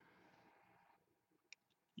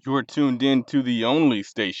You are tuned in to the only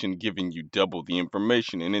station giving you double the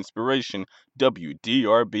information and inspiration,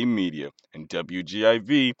 WDRB Media and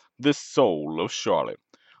WGIV, the soul of Charlotte.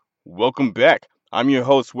 Welcome back. I'm your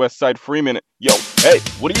host, Westside Freeman. Yo, hey,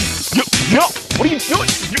 what are what are you doing?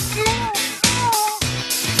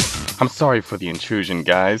 I'm sorry for the intrusion,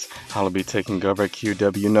 guys. I'll be taking over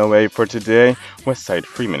Q.W.No.A for today. Westside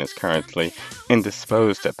Freeman is currently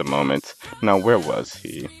indisposed at the moment. Now, where was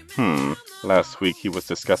he? Last week he was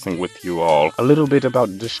discussing with you all a little bit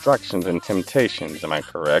about distractions and temptations, am I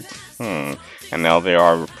correct? And now they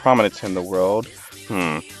are prominent in the world.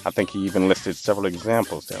 I think he even listed several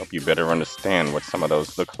examples to help you better understand what some of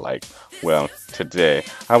those look like. Well, today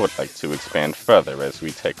I would like to expand further as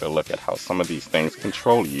we take a look at how some of these things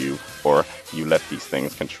control you, or you let these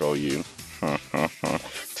things control you.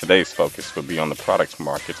 Today's focus will be on the product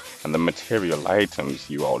market and the material items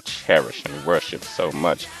you all cherish and worship so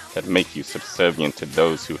much that make you subservient to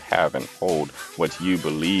those who have and hold what you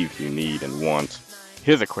believe you need and want.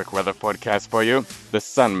 Here's a quick weather forecast for you. The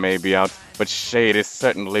sun may be out, but shade is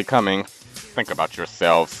certainly coming. Think about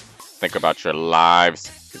yourselves. Think about your lives.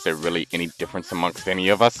 Is there really any difference amongst any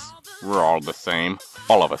of us? We're all the same.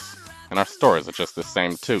 All of us. And our stories are just the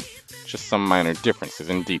same too. Just some minor differences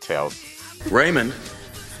in details. Raymond.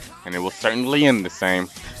 And it will certainly end the same.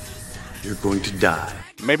 You're going to die.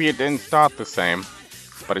 Maybe it didn't start the same,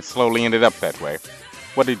 but it slowly ended up that way.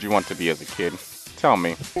 What did you want to be as a kid? Tell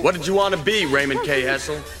me. What did you want to be, Raymond K.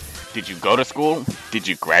 Hessel? Did you go to school? Did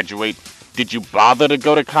you graduate? Did you bother to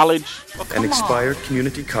go to college? An expired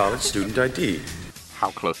community college student ID.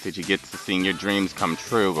 How close did you get to seeing your dreams come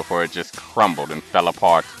true before it just crumbled and fell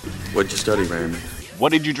apart? What'd you study, Raymond?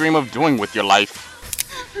 What did you dream of doing with your life?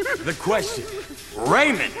 The question,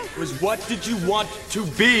 Raymond, was what did you want to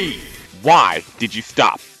be? Why did you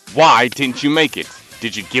stop? Why didn't you make it?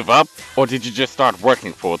 Did you give up? Or did you just start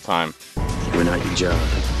working full time? You went out your job.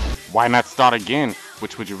 Why not start again?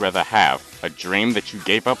 Which would you rather have? A dream that you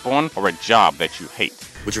gave up on, or a job that you hate?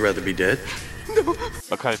 Would you rather be dead? No.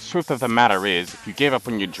 Because the truth of the matter is, if you gave up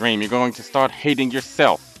on your dream, you're going to start hating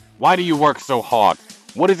yourself. Why do you work so hard?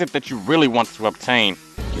 What is it that you really want to obtain?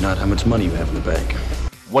 You're not how much money you have in the bank.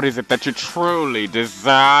 What is it that you truly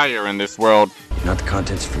desire in this world? You're not the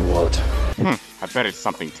contents of your wallet. I bet it's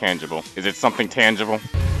something tangible. Is it something tangible?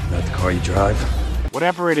 You're not the car you drive.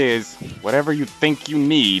 Whatever it is, whatever you think you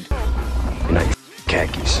need. You're not your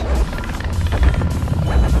khakis.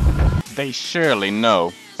 They surely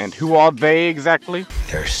know. And who are they exactly?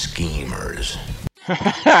 They're schemers.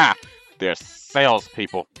 They're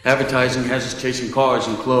salespeople. Advertising has us chasing cars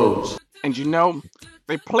and clothes. And you know,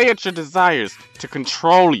 they play at your desires to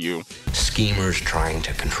control you. Schemers trying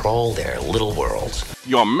to control their little worlds.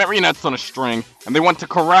 You're marionettes on a string, and they want to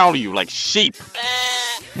corral you like sheep.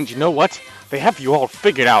 And you know what? They have you all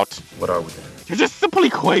figured out. What are we then? You're just simple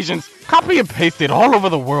equations, copy and pasted all over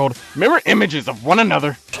the world, mirror images of one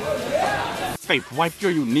another. They've wiped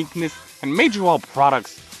your uniqueness and made you all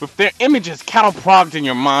products, with their images cattle-progged in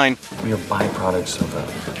your mind. We are byproducts of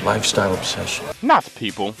a lifestyle obsession. Not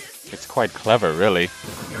people. It's quite clever, really.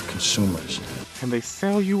 We are consumers. And they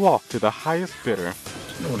sell you off to the highest bidder.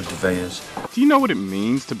 Do you know what a duvet is? Do you know what it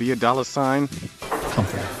means to be a dollar sign?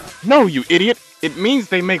 Comfort. No, you idiot! It means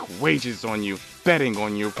they make wages on you, betting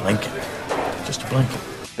on you. Blanket. Just a blanket.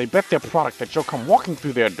 They bet their product that you'll come walking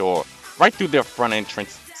through their door, right through their front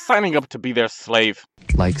entrance, signing up to be their slave.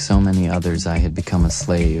 Like so many others, I had become a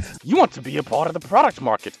slave. You want to be a part of the product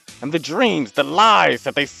market, and the dreams, the lies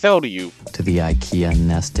that they sell to you. To the IKEA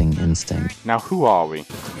nesting instinct. Now who are we?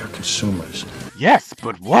 We are consumers. Yes,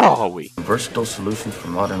 but what are we? Versatile solutions for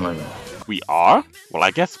modern living. We are? Well,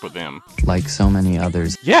 I guess for them. Like so many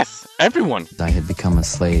others, Yes, everyone. I had become a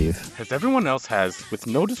slave. As everyone else has, with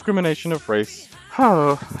no discrimination of race.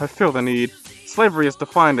 Oh, I feel the need. Slavery is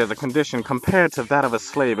defined as a condition compared to that of a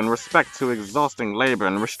slave in respect to exhausting labor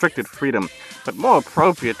and restricted freedom, but more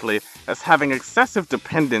appropriately, as having excessive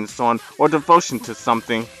dependence on or devotion to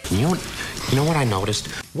something. You know what I noticed?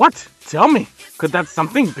 What? Tell me. Could that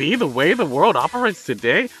something be the way the world operates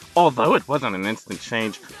today? Although it wasn't an instant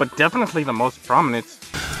change, but definitely the most prominent.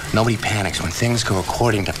 Nobody panics when things go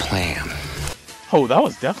according to plan. Oh, that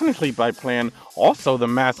was definitely by plan. Also, the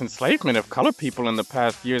mass enslavement of colored people in the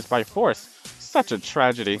past years by force. Such a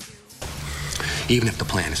tragedy. Even if the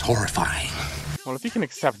plan is horrifying. Well, if you can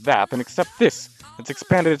accept that, then accept this. It's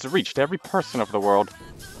expanded its reach to every person of the world.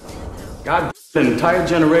 God, an entire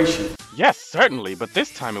generation. Yes, certainly, but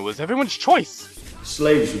this time it was everyone's choice.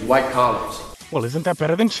 Slaves with white collars. Well, isn't that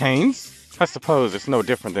better than chains? I suppose it's no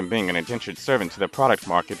different than being an indentured servant to the product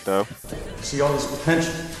market, though. I see all this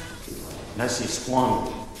potential, and I see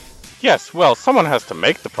squandering. Yes, well, someone has to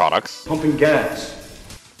make the products, Pumping gas.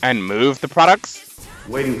 and move the products,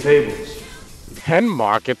 Waiting tables. and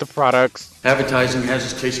market the products. Advertising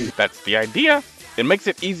has us chasing. That's the idea. It makes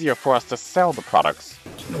it easier for us to sell the products.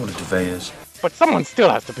 You know what a duvet is? But someone still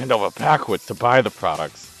has to bend over backwards to buy the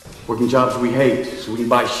products. Working jobs we hate, so we can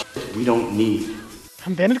buy shit we don't need.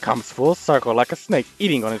 And then it comes full circle like a snake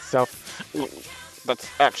eating on itself. That's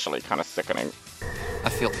actually kind of sickening. I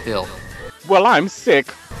feel ill. Well, I'm sick.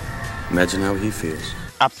 Imagine how he feels.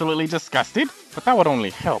 Absolutely disgusted, but that would only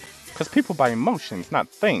help. Because people buy emotions, not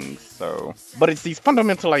things, so... But it's these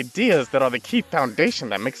fundamental ideas that are the key foundation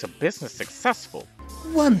that makes a business successful.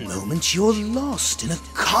 One moment you're lost in a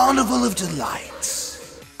carnival of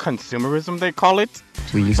delights. Consumerism, they call it.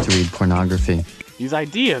 We used to read pornography. These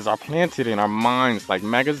ideas are planted in our minds like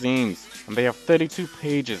magazines, and they have 32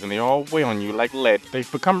 pages and they all weigh on you like lead.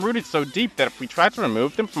 They've become rooted so deep that if we try to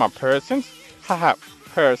remove them from our persons, haha,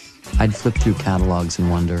 purse, I'd flip through catalogs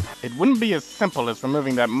and wonder, it wouldn't be as simple as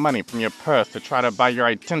removing that money from your purse to try to buy your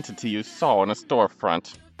identity you saw in a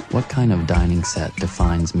storefront. what kind of dining set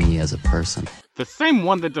defines me as a person? The same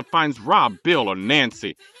one that defines Rob, Bill, or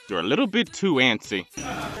Nancy. You're a little bit too antsy.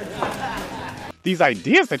 These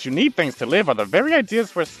ideas that you need things to live are the very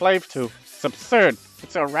ideas we're slave to. It's absurd.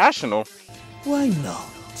 It's irrational. Why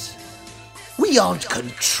not? We aren't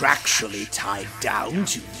contractually tied down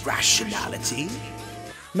to rationality.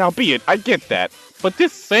 Now be it, I get that. But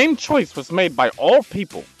this same choice was made by all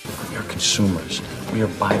people. We are consumers. We are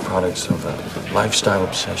byproducts of a lifestyle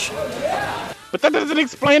obsession. But that doesn't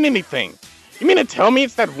explain anything. You mean to tell me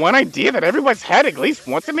it's that one idea that everyone's had at least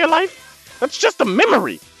once in their life? That's just a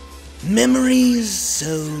memory. Memories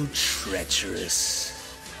so treacherous.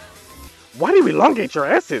 Why do you elongate your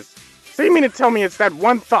S's? So you mean to tell me it's that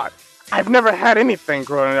one thought? I've never had anything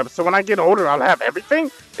growing up, so when I get older I'll have everything?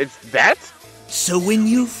 It's that? So when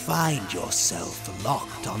you find yourself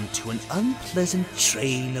locked onto an unpleasant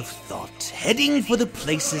train of thought, heading for the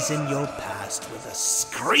places in your past where the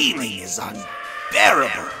screaming is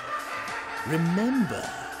unbearable, remember.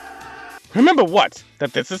 Remember what?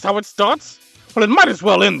 That this is how it starts? Well, it might as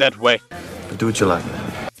well end that way. But do what you like,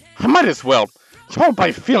 man. I might as well. You're all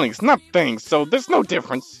by feelings, not things, so there's no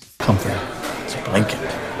difference. Comfort. It's a blanket.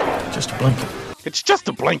 Just a blanket. It's just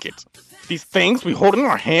a blanket. These things we hold in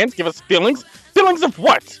our hands give us feelings. Feelings of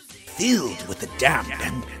what? Filled with the damned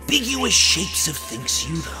ambiguous shapes of things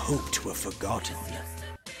you'd hoped were forgotten.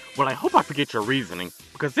 Well, I hope I forget your reasoning,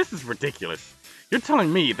 because this is ridiculous. You're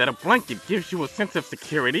telling me that a blanket gives you a sense of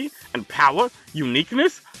security and power,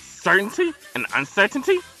 uniqueness, certainty and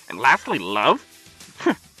uncertainty, and lastly, love?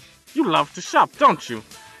 You love to shop, don't you?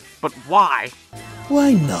 But why?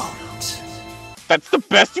 Why not? That's the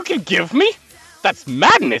best you can give me? That's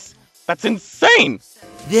madness! That's insane!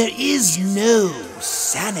 There is no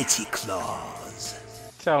sanity clause.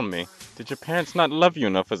 Tell me, did your parents not love you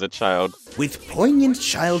enough as a child? With poignant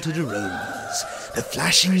childhood aromas, the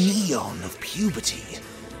flashing neon of puberty.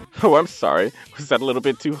 Oh, I'm sorry. Was that a little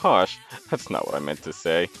bit too harsh? That's not what I meant to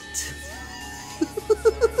say.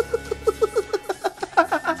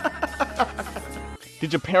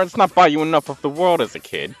 Did your parents not buy you enough of the world as a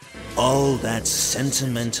kid? All that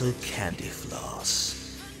sentimental candy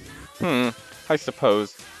floss. I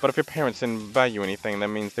suppose. But if your parents didn't buy you anything, that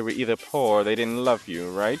means they were either poor or they didn't love you,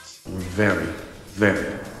 right? We're very,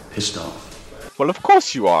 very pissed off. Well, of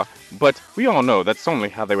course you are. But we all know that's only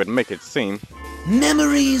how they would make it seem.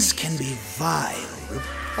 Memories can be vile,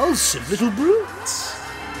 repulsive little brutes.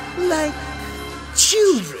 Like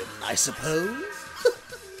children, I suppose.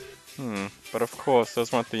 But of course,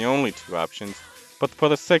 those weren't the only two options. But for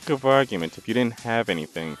the sake of argument, if you didn't have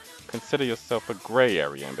anything, consider yourself a gray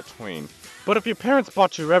area in between. But if your parents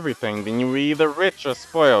bought you everything, then you were either rich or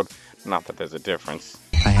spoiled. Not that there's a difference.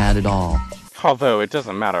 I had it all. Although it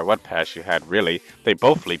doesn't matter what past you had, really. They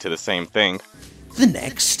both lead to the same thing. The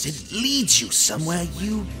next, it leads you somewhere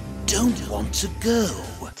you don't want to go.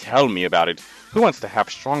 Tell me about it. Who wants to have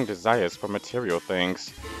strong desires for material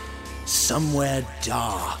things? Somewhere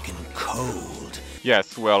dark and cold.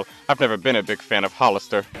 Yes, well, I've never been a big fan of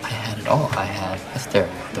Hollister. I had it all. I had a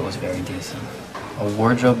stereo that was very decent, a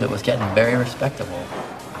wardrobe that was getting very respectable.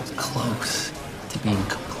 I was close to being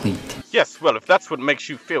complete. Yes, well, if that's what makes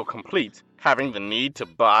you feel complete, having the need to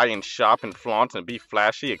buy and shop and flaunt and be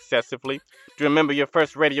flashy excessively. Do you remember your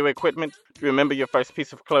first radio equipment? Do you remember your first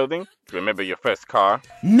piece of clothing? Do you remember your first car?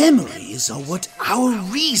 Memories are what our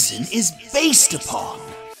reason is based upon.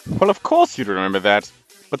 Well, of course you'd remember that.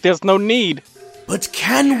 But there's no need. But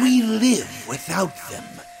can we live without them?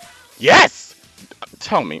 Yes!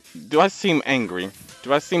 Tell me, do I seem angry?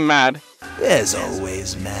 Do I seem mad? There's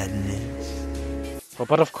always madness. Well,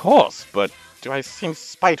 but of course, but do I seem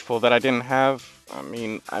spiteful that I didn't have? I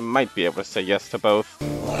mean, I might be able to say yes to both.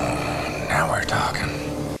 Now we're talking.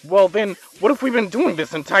 Well then, what have we been doing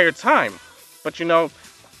this entire time? But you know,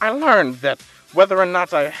 I learned that whether or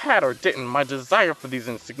not I had or didn't, my desire for these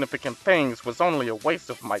insignificant things was only a waste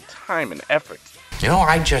of my time and effort. You know,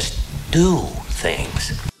 I just do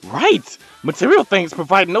things. Right! Material things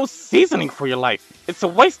provide no seasoning for your life. It's a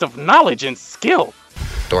waste of knowledge and skill.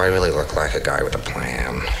 Do I really look like a guy with a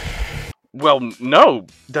plan? Well, no.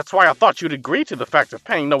 That's why I thought you'd agree to the fact of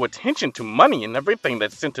paying no attention to money and everything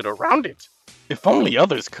that's centered around it. If only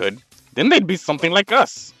others could, then they'd be something like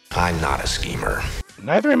us. I'm not a schemer.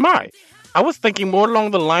 Neither am I. I was thinking more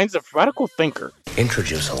along the lines of radical thinker.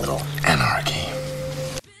 Introduce a little anarchy.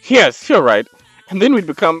 Yes, you're right. And then we'd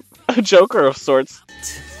become a joker of sorts.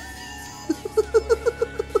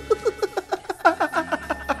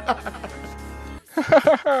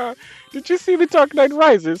 Did you see The Dark Knight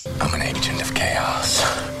Rises? I'm an agent of chaos.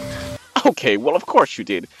 Okay, well of course you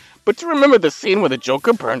did. But do you remember the scene where the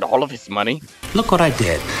Joker burned all of his money? Look what I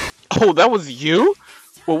did. Oh, that was you?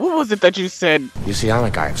 Well, what was it that you said? You see, I'm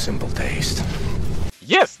a guy of simple taste.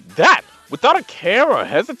 Yes, that! Without a care or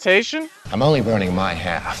hesitation? I'm only burning my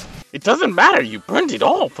half. It doesn't matter, you burned it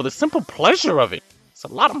all for the simple pleasure of it. It's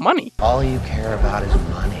a lot of money. All you care about is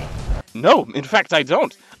money. No, in fact I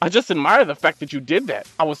don't. I just admire the fact that you did that.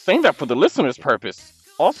 I was saying that for the listener's purpose.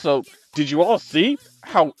 Also, did you all see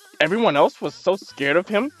how everyone else was so scared of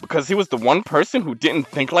him because he was the one person who didn't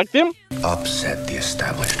think like them? Upset the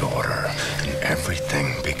established order, and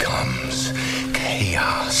everything becomes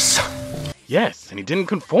chaos. Yes, and he didn't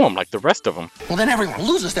conform like the rest of them. Well, then everyone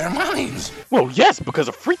loses their minds. Well, yes, because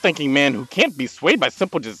a free-thinking man who can't be swayed by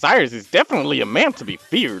simple desires is definitely a man to be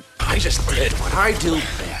feared. I just did what I do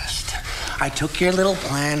best. I took your little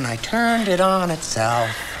plan and I turned it on itself.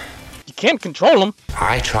 You can't control him.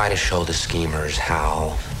 I try to show the schemers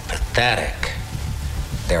how pathetic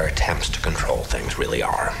their attempts to control things really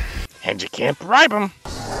are. And you can't bribe him.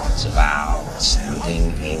 It's about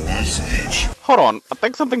sending a message. Hold on, I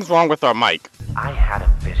think something's wrong with our mic. I had a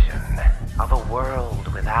vision of a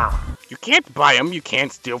world without. You can't buy him, you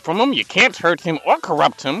can't steal from him, you can't hurt him or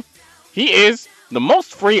corrupt him. He is the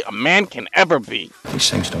most free a man can ever be. These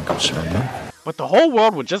things don't concern me. But the whole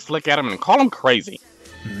world would just look at him and call him crazy.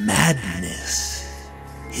 Madness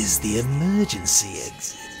is the emergency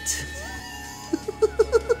exit.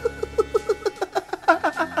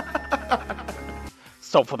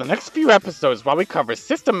 So for the next few episodes, while we cover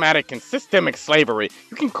systematic and systemic slavery,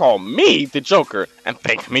 you can call me the Joker and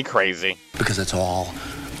think me crazy. Because it's all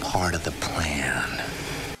part of the plan.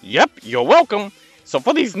 Yep, you're welcome. So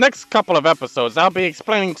for these next couple of episodes, I'll be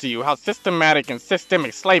explaining to you how systematic and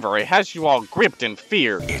systemic slavery has you all gripped in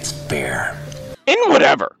fear. It's fair. In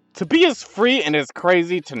whatever. To be as free and as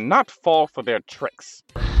crazy to not fall for their tricks.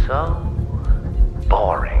 So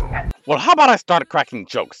boring. Well, how about I start cracking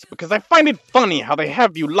jokes? Because I find it funny how they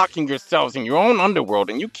have you locking yourselves in your own underworld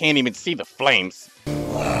and you can't even see the flames.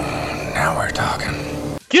 Now we're talking.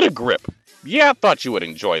 Get a grip. Yeah, I thought you would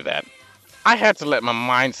enjoy that. I had to let my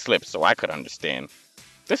mind slip so I could understand.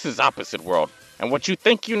 This is opposite world, and what you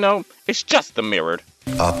think you know, it's just the mirrored.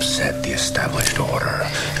 Upset the established order,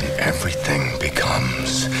 and everything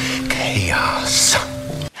becomes chaos.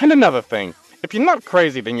 And another thing, if you're not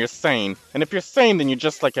crazy, then you're sane, and if you're sane, then you're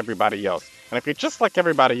just like everybody else. And if you're just like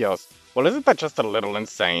everybody else, well, isn't that just a little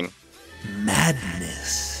insane?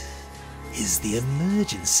 Madness is the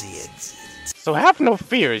emergency exit. So have no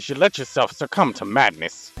fear as you let yourself succumb to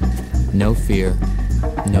madness. No fear,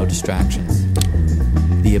 no distractions.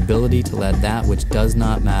 The ability to let that which does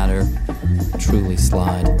not matter truly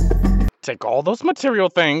slide. Take all those material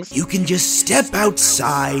things. You can just step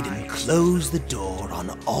outside and close the door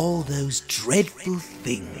on all those dreadful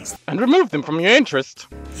things. And remove them from your interest.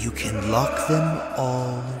 You can lock them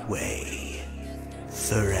all away.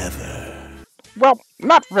 Forever. Well,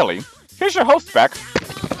 not really. Here's your host back.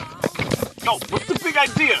 Yo, what's the big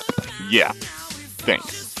idea? Yeah,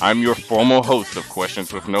 thanks. I'm your former host of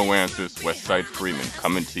Questions with No Answers, Westside Freeman,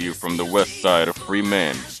 coming to you from the west side of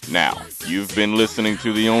Freeman. Now, you've been listening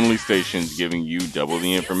to the only stations giving you double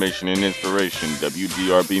the information and inspiration,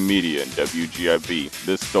 WDRB Media and WGIB,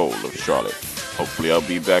 the soul of Charlotte. Hopefully I'll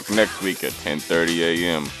be back next week at 10:30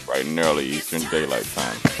 a.m., bright and early Eastern Daylight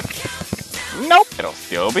Time. Nope, it'll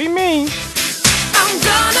still be me. I'm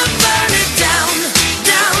gonna burn it down,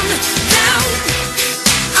 down, down.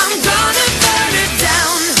 I'm gonna